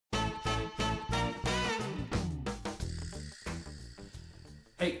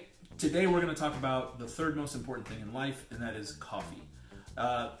Today we're going to talk about the third most important thing in life, and that is coffee.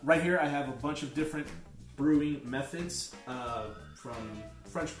 Right here I have a bunch of different brewing methods, from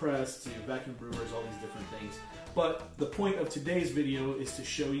French press to vacuum brewers, all these different things. But the point of today's video is to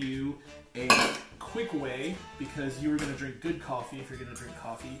show you a quick way, because you're going to drink good coffee if you're going to drink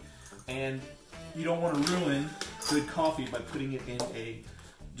coffee, and you don't want to ruin good coffee by putting it in a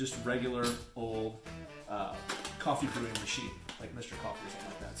just regular old coffee brewing machine like Mr. Coffee or something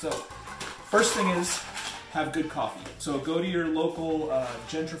like that. So first thing is have good coffee. So go to your local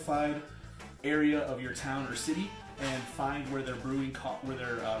gentrified area of your town or city and find where they're brewing, where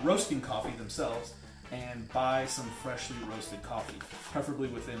they're roasting coffee themselves, and buy some freshly roasted coffee, preferably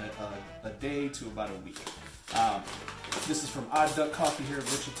within a day to about a week. This is from Odd Duck Coffee here in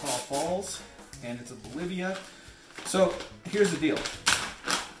Wichita Falls, and it's in Bolivia. So here's the deal.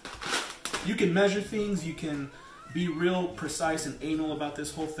 You can measure things, you can be real precise and anal about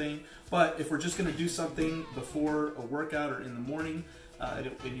this whole thing, but if we're just going to do something before a workout or in the morning, and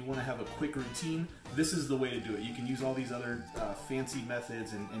you want to have a quick routine, this is the way to do it. You can use all these other fancy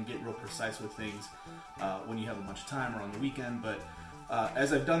methods and get real precise with things when you have a bunch of time or on the weekend, but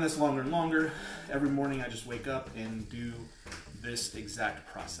as I've done this longer and longer, every morning I just wake up and do this exact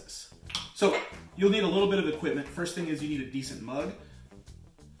process. So you'll need a little bit of equipment. First thing is you need a decent mug.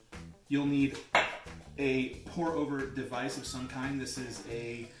 You'll need a pour-over device of some kind. This is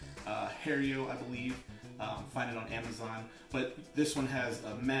a Hario, I believe. Find it on Amazon. But this one has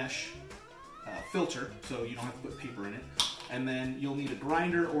a mesh filter, so you don't have to put paper in it. And then you'll need a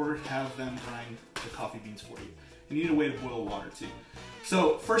grinder, or have them grind the coffee beans for you. And you need a way to boil water too.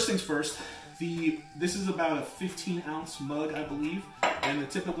 So first things first, this is about a 15-ounce mug, I believe. And the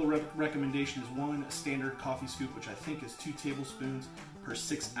typical recommendation is one standard coffee scoop, which I think is 2 tablespoons per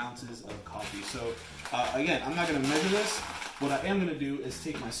 6 ounces of coffee. So again, I'm not going to measure this. What I am going to do is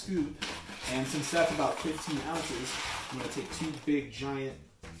take my scoop, and since that's about 15 ounces, I'm going to take 2 big giant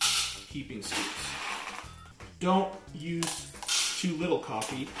heaping scoops. Don't use too little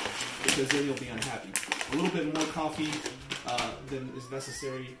coffee, because then you'll be unhappy. A little bit more coffee than is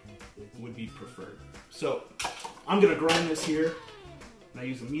necessary would be preferred. So I'm going to grind this here, and I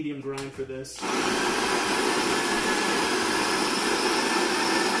use a medium grind for this.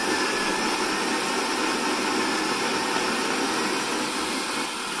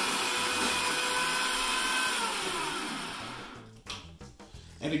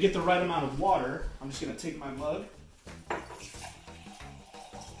 And to get the right amount of water, I'm just going to take my mug,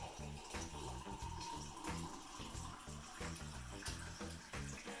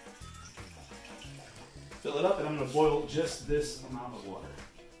 fill it up, and I'm going to boil just this amount of water.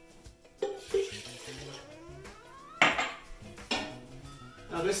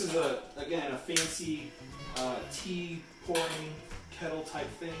 Now this is again a fancy tea pouring kettle type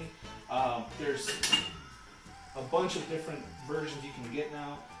thing. There's a bunch of different versions you can get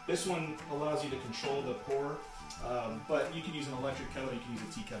now. This one allows you to control the pour, but you can use an electric kettle, you can use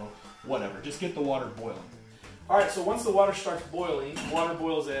a tea kettle, whatever. Just get the water boiling. Alright, so once the water starts boiling, water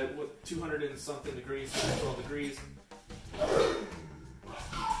boils at what, 200 and something degrees, 212 degrees.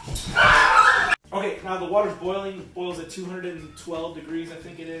 Okay, now the water's boiling, it boils at 212 degrees, I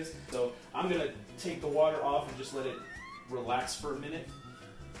think it is. So I'm going to take the water off and just let it relax for a minute.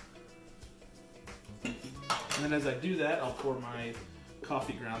 And then as I do that, I'll pour my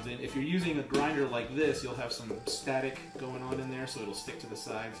coffee grounds in. If you're using a grinder like this, you'll have some static going on in there, so it'll stick to the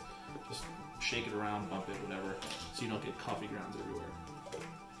sides. Just shake it around, bump it, whatever, so you don't get coffee grounds everywhere.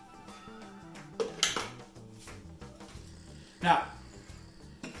 Now,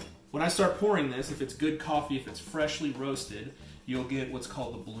 when I start pouring this, if it's good coffee, if it's freshly roasted, you'll get what's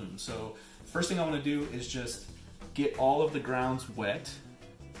called a bloom. So first thing I want to do is just get all of the grounds wet.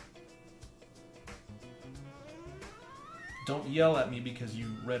 Don't yell at me because you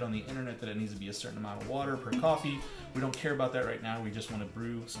read on the internet that it needs to be a certain amount of water per coffee. We don't care about that right now. We just want to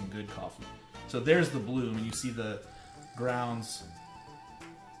brew some good coffee. So there's the bloom, and you see the grounds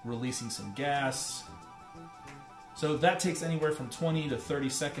releasing some gas. So that takes anywhere from 20 to 30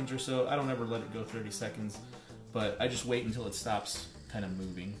 seconds or so. I don't ever let it go 30 seconds, but I just wait until it stops kind of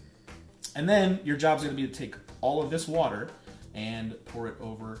moving. And then your job's going to be to take all of this water and pour it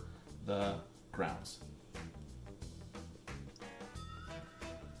over the grounds.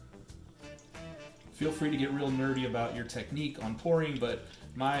 Feel free to get real nerdy about your technique on pouring, but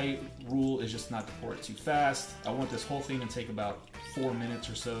my rule is just not to pour it too fast. I want this whole thing to take about 4 minutes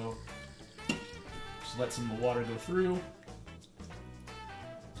or so. Just let some of the water go through.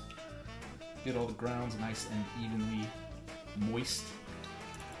 Get all the grounds nice and evenly moist.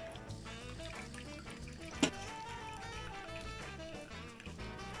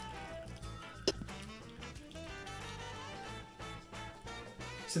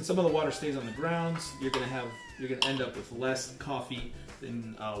 since some of the water stays on the grounds, you're gonna end up with less coffee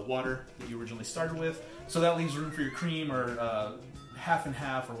than water that you originally started with. So that leaves room for your cream or half and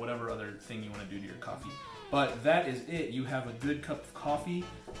half or whatever other thing you want to do to your coffee. But that is it. You have a good cup of coffee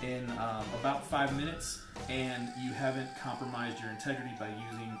in about 5 minutes, and you haven't compromised your integrity by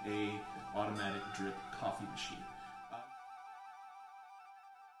using a automatic drip coffee machine.